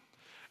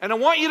 and I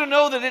want you to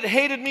know that it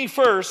hated me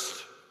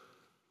first.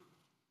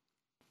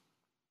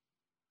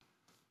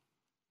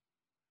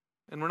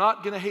 And we're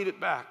not going to hate it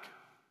back.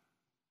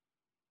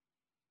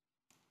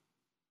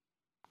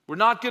 We're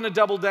not going to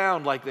double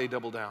down like they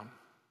double down.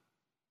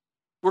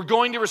 We're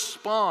going to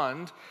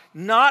respond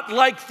not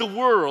like the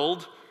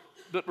world,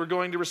 but we're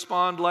going to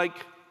respond like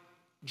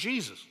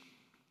Jesus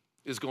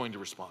is going to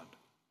respond.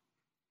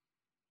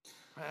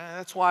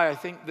 That's why I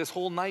think this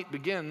whole night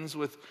begins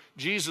with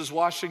Jesus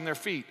washing their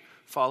feet.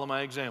 Follow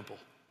my example.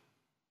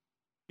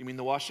 You mean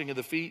the washing of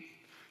the feet?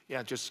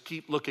 Yeah, just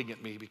keep looking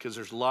at me because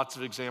there's lots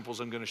of examples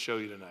I'm going to show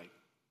you tonight.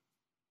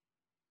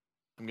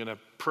 I'm going to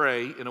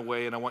pray in a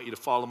way and I want you to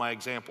follow my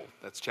example.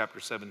 That's chapter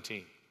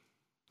 17.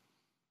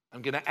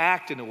 I'm going to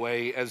act in a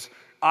way as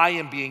I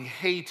am being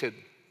hated.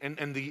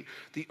 And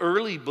the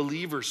early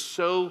believers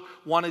so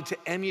wanted to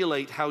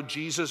emulate how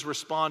Jesus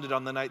responded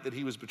on the night that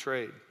he was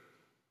betrayed.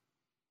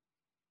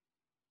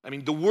 I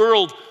mean, the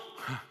world,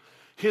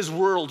 his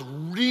world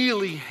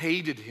really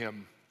hated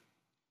him.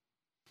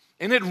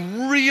 And it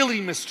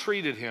really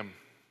mistreated him.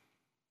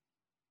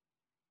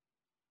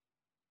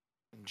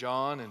 And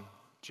John and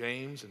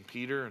James and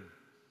Peter and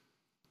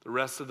the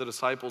rest of the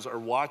disciples are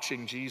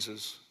watching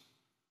Jesus.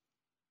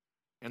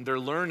 And they're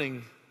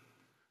learning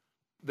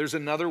there's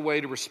another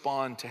way to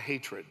respond to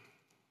hatred.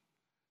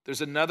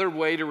 There's another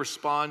way to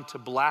respond to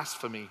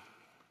blasphemy.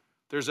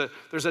 There's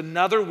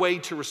another way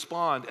to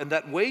respond. And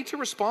that way to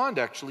respond,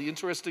 actually,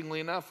 interestingly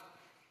enough,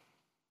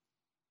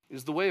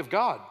 is the way of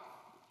God.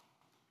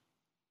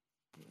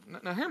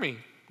 Now hear me.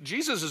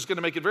 Jesus is going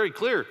to make it very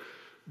clear.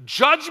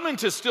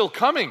 Judgment is still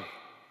coming.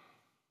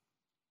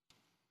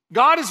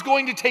 God is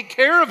going to take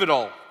care of it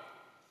all.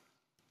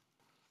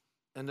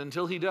 And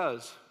until he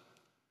does,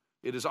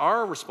 it is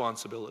our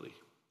responsibility,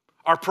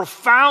 our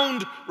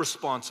profound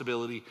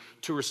responsibility,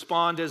 to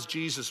respond as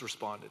Jesus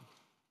responded.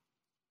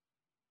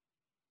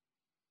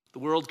 The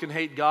world can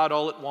hate God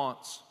all it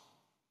wants.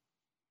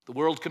 The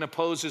world can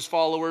oppose his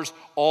followers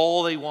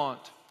all they want.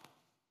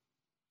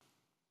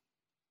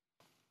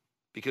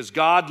 Because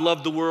God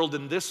loved the world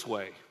in this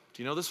way.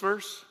 Do you know this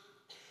verse?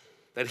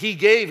 That he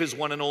gave his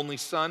one and only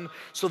Son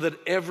so that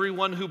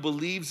everyone who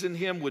believes in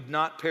him would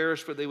not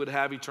perish, but they would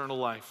have eternal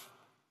life.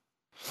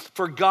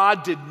 For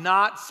God did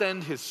not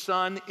send his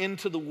Son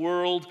into the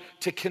world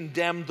to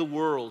condemn the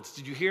world.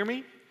 Did you hear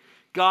me?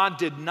 God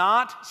did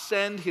not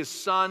send his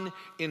Son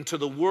into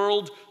the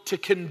world to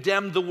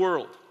condemn the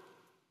world,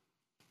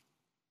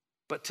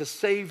 but to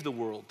save the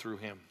world through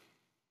him.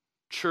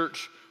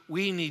 Church,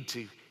 we need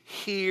to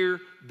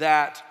hear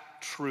that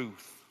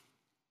truth.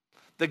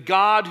 The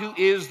God who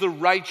is the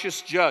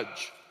righteous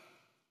judge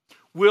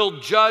will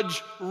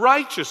judge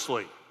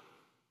righteously.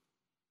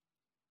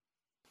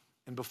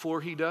 And before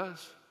he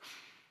does,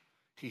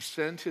 he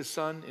sent his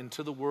Son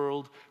into the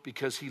world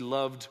because he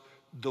loved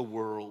the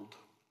world.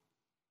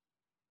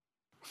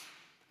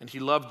 And he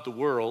loved the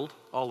world,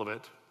 all of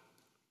it.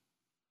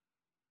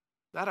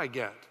 That I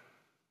get.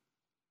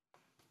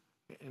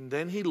 And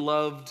then he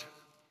loved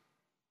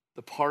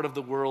the part of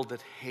the world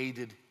that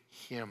hated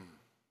him.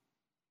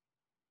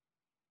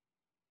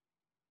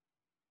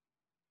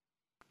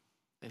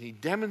 And he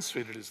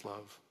demonstrated his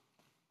love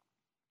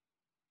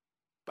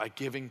by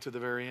giving to the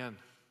very end.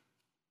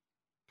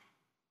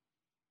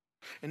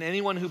 And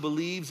anyone who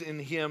believes in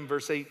him,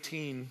 verse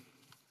 18,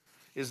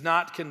 is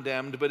not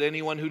condemned, but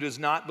anyone who does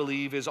not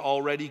believe is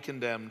already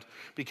condemned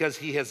because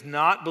he has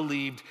not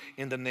believed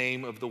in the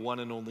name of the one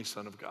and only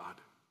Son of God.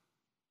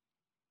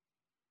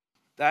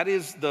 That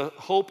is the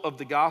hope of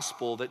the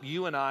gospel that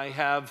you and I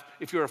have,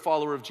 if you're a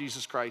follower of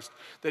Jesus Christ,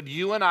 that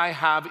you and I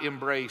have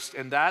embraced.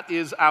 And that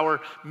is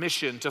our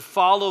mission, to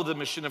follow the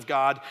mission of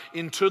God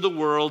into the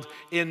world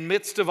in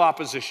midst of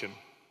opposition.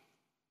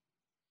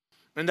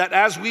 And that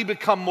as we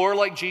become more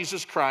like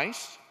Jesus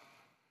Christ,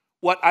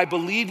 what I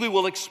believe we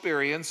will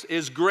experience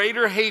is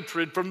greater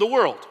hatred from the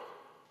world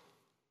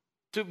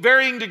to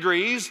varying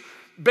degrees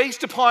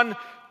based upon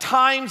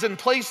times and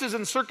places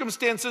and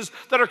circumstances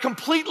that are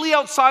completely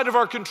outside of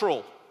our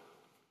control.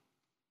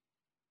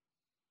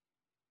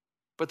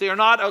 But they are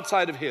not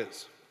outside of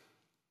his.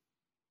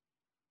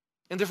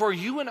 And therefore,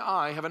 you and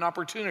I have an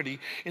opportunity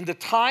in the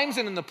times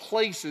and in the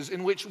places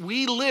in which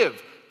we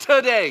live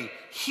today,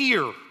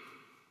 here,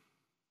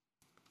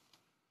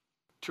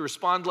 to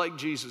respond like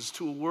Jesus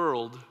to a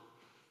world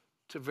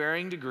to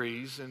varying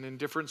degrees and in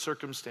different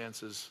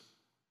circumstances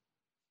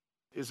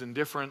is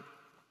indifferent,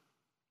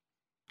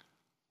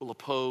 will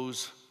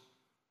oppose,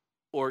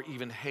 or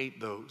even hate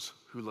those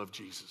who love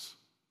Jesus.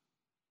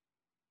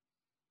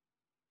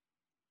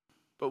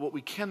 But what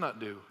we cannot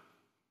do,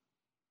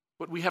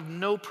 what we have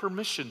no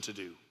permission to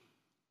do,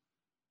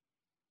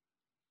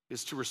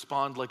 is to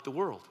respond like the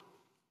world.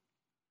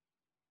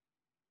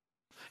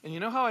 And you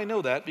know how I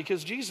know that?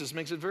 Because Jesus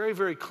makes it very,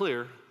 very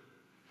clear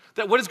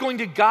that what is going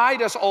to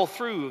guide us all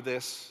through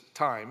this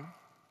time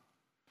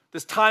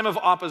of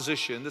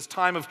opposition, this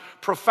time of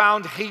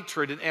profound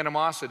hatred and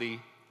animosity,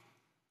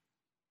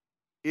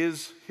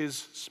 is his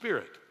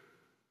Spirit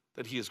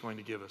that he is going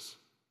to give us.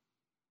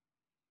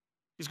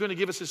 He's going to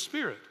give us his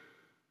Spirit,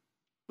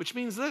 which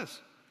means this.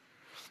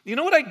 You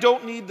know what I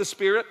don't need the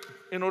Spirit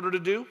in order to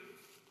do?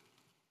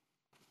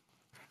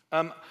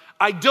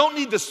 I don't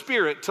need the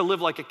Spirit to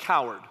live like a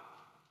coward.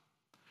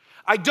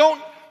 I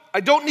don't I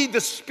don't need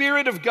the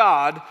Spirit of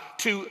God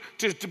to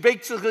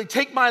basically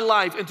take my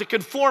life and to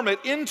conform it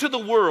into the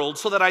world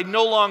so that I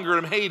no longer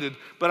am hated,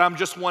 but I'm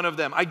just one of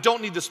them. I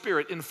don't need the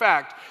Spirit. In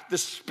fact, the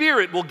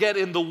Spirit will get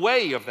in the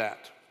way of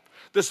that.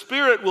 The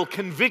Spirit will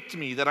convict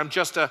me that I'm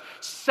just a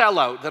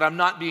sellout, that I'm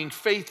not being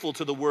faithful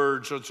to the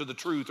words or to the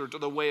truth or to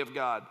the way of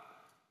God.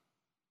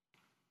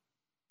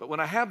 But when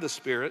I have the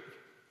Spirit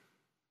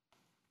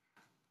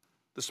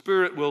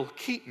will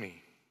keep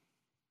me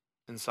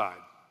inside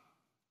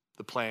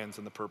the plans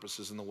and the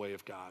purposes and the way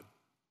of God.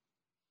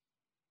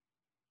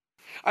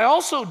 I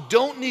also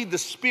don't need the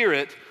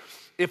Spirit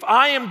if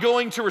I am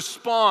going to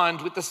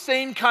respond with the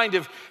same kind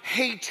of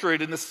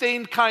hatred and the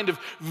same kind of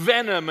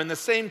venom and the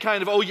same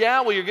kind of, oh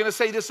yeah, well you're going to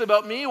say this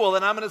about me, well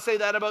then I'm going to say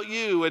that about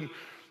you. And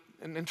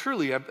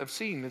truly, I've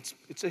seen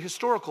it's a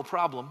historical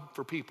problem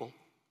for people.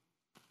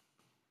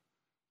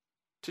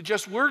 To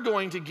just, we're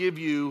going to give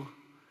you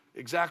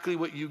exactly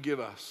what you give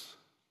us.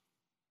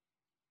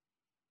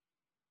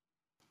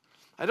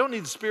 I don't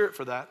need the Spirit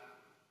for that.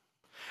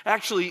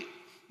 Actually,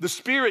 the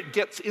Spirit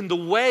gets in the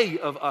way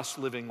of us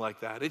living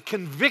like that. It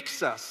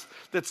convicts us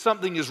that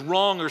something is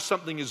wrong or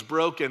something is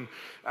broken.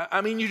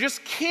 I mean, you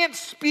just can't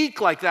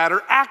speak like that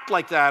or act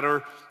like that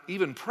or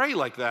even pray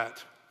like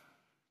that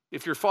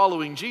if you're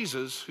following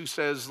Jesus, who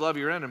says, love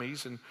your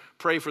enemies and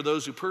pray for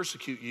those who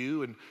persecute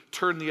you and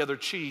turn the other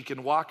cheek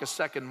and walk a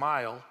second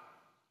mile.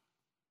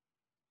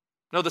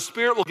 No, the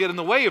Spirit will get in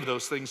the way of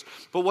those things,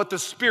 but what the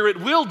Spirit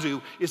will do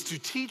is to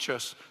teach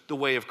us the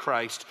way of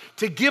Christ,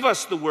 to give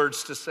us the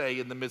words to say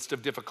in the midst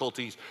of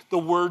difficulties, the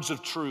words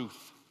of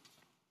truth,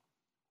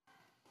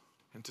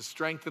 and to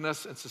strengthen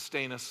us and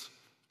sustain us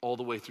all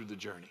the way through the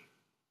journey.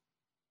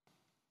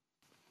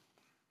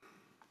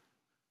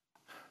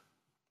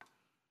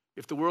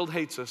 If the world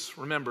hates us,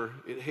 remember,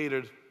 it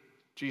hated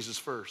Jesus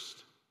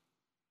first.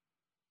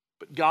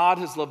 But God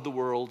has loved the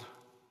world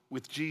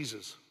with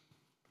Jesus.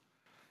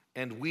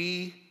 And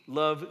we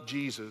love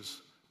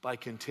Jesus by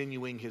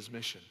continuing his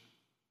mission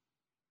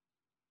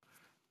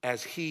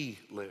as he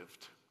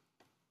lived.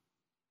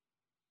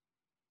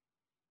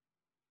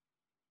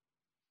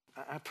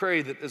 I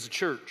pray that as a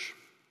church,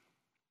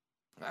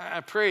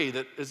 I pray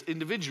that as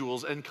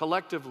individuals and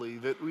collectively,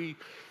 that we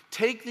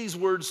take these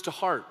words to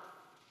heart.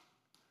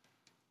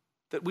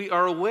 That we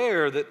are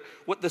aware that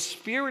what the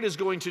Spirit is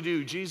going to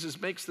do, Jesus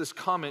makes this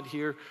comment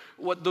here,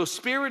 what the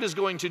Spirit is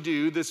going to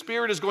do, the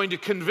Spirit is going to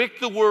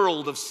convict the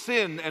world of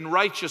sin and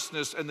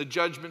righteousness and the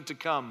judgment to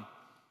come.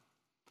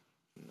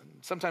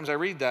 Sometimes I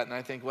read that and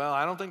I think, well,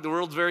 I don't think the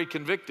world's very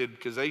convicted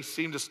because they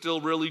seem to still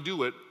really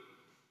do it.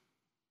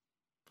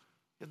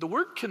 The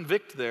word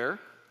convict there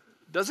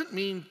doesn't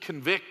mean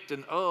convict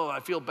and, oh, I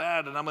feel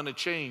bad and I'm going to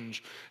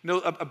change. No,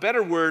 a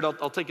better word,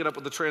 I'll take it up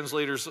with the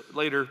translators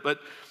later, but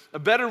a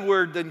better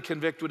word than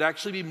convict would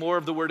actually be more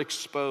of the word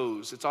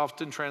expose. It's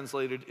often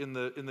translated in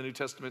the New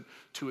Testament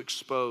to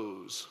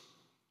expose.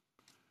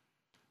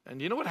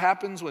 And you know what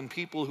happens when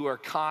people who are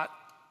caught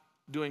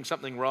doing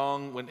something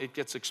wrong, when it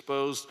gets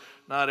exposed?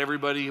 Not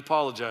everybody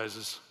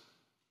apologizes.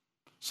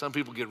 Some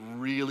people get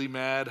really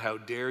mad. How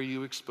dare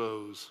you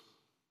expose?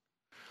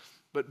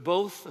 But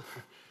both...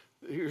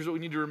 Here's what we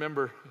need to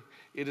remember.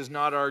 It is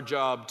not our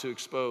job to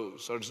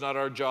expose, or it's not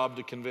our job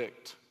to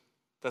convict.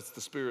 That's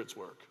the Spirit's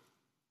work.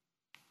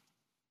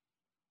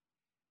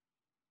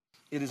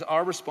 It is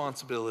our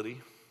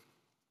responsibility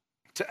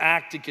to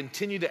act, to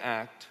continue to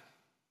act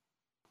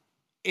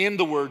in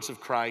the words of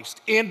Christ,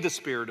 in the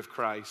Spirit of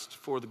Christ,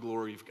 for the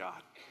glory of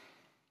God.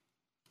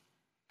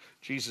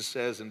 Jesus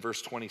says in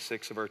verse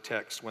 26 of our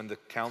text, when the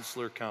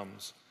Counselor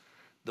comes,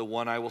 the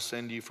one I will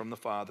send you from the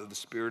Father, the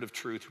Spirit of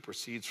truth who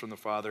proceeds from the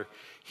Father,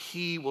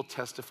 he will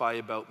testify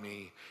about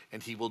me,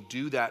 and he will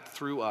do that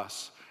through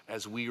us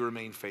as we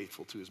remain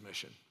faithful to his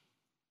mission.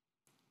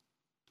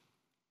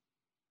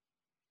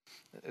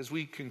 As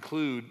we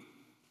conclude,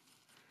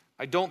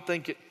 I don't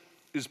think it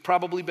is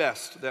probably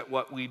best that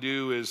what we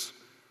do is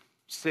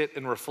sit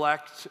and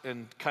reflect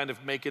and kind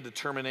of make a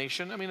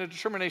determination. I mean, a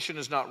determination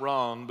is not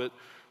wrong, but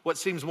what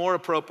seems more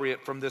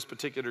appropriate from this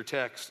particular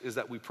text is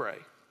that we pray.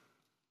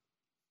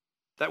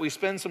 That we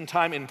spend some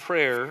time in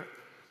prayer.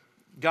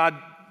 God,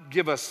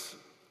 give us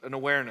an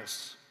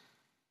awareness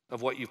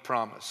of what you've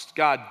promised.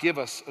 God, give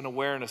us an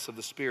awareness of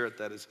the Spirit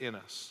that is in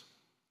us.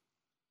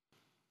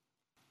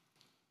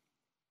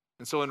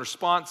 And so in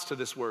response to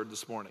this word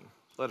this morning,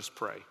 let us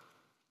pray.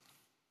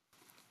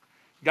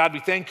 God, we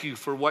thank you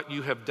for what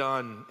you have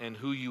done and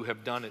who you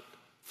have done it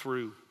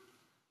through.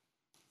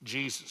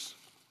 Jesus,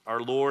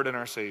 our Lord and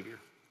our Savior.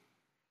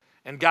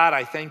 And God,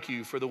 I thank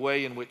you for the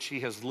way in which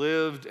he has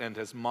lived and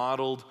has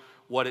modeled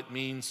what it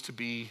means to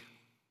be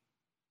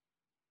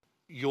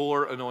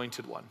your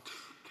anointed one.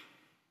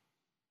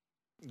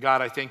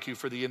 God, I thank you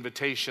for the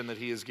invitation that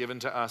he has given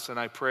to us, and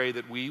I pray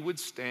that we would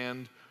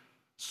stand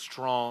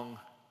strong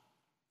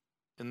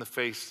in the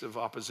face of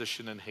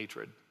opposition and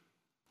hatred.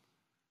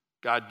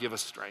 God, give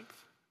us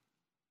strength.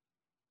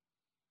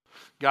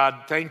 God,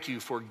 thank you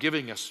for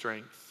giving us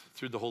strength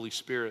through the Holy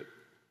Spirit.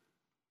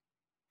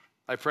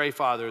 I pray,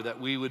 Father, that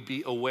we would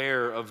be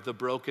aware of the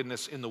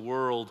brokenness in the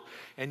world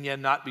and yet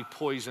not be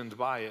poisoned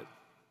by it.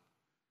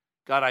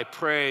 God, I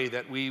pray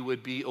that we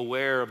would be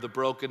aware of the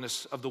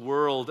brokenness of the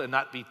world and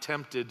not be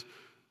tempted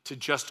to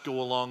just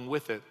go along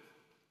with it.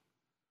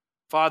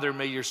 Father,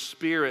 may your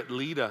Spirit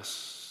lead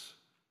us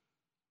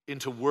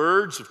into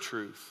words of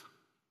truth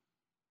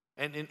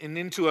and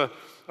into a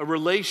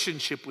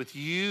relationship with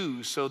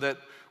you so that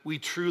we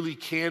truly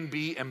can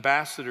be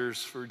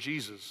ambassadors for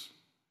Jesus,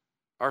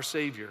 our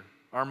Savior,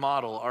 our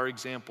model, our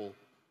example,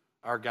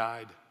 our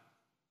guide.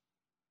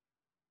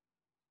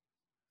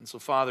 And so,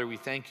 Father, we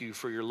thank you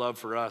for your love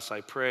for us.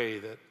 I pray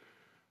that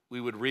we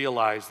would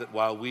realize that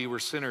while we were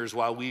sinners,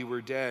 while we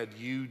were dead,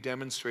 you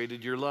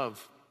demonstrated your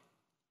love.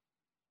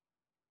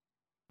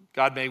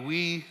 God, may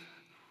we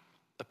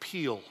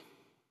appeal,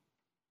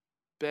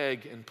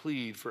 beg, and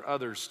plead for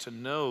others to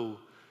know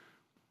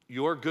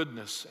your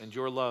goodness and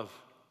your love.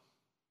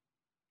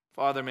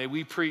 Father, may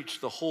we preach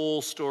the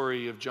whole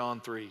story of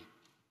John 3.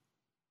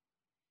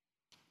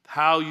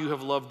 How you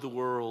have loved the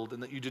world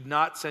and that you did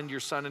not send your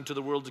Son into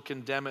the world to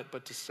condemn it,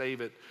 but to save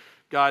it.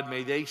 God,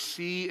 may they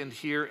see and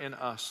hear in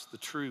us the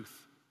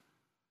truth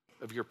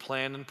of your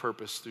plan and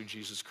purpose through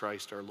Jesus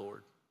Christ our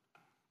Lord.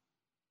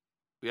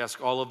 We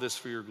ask all of this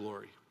for your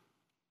glory.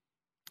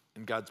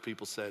 And God's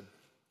people said,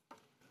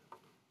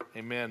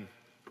 amen.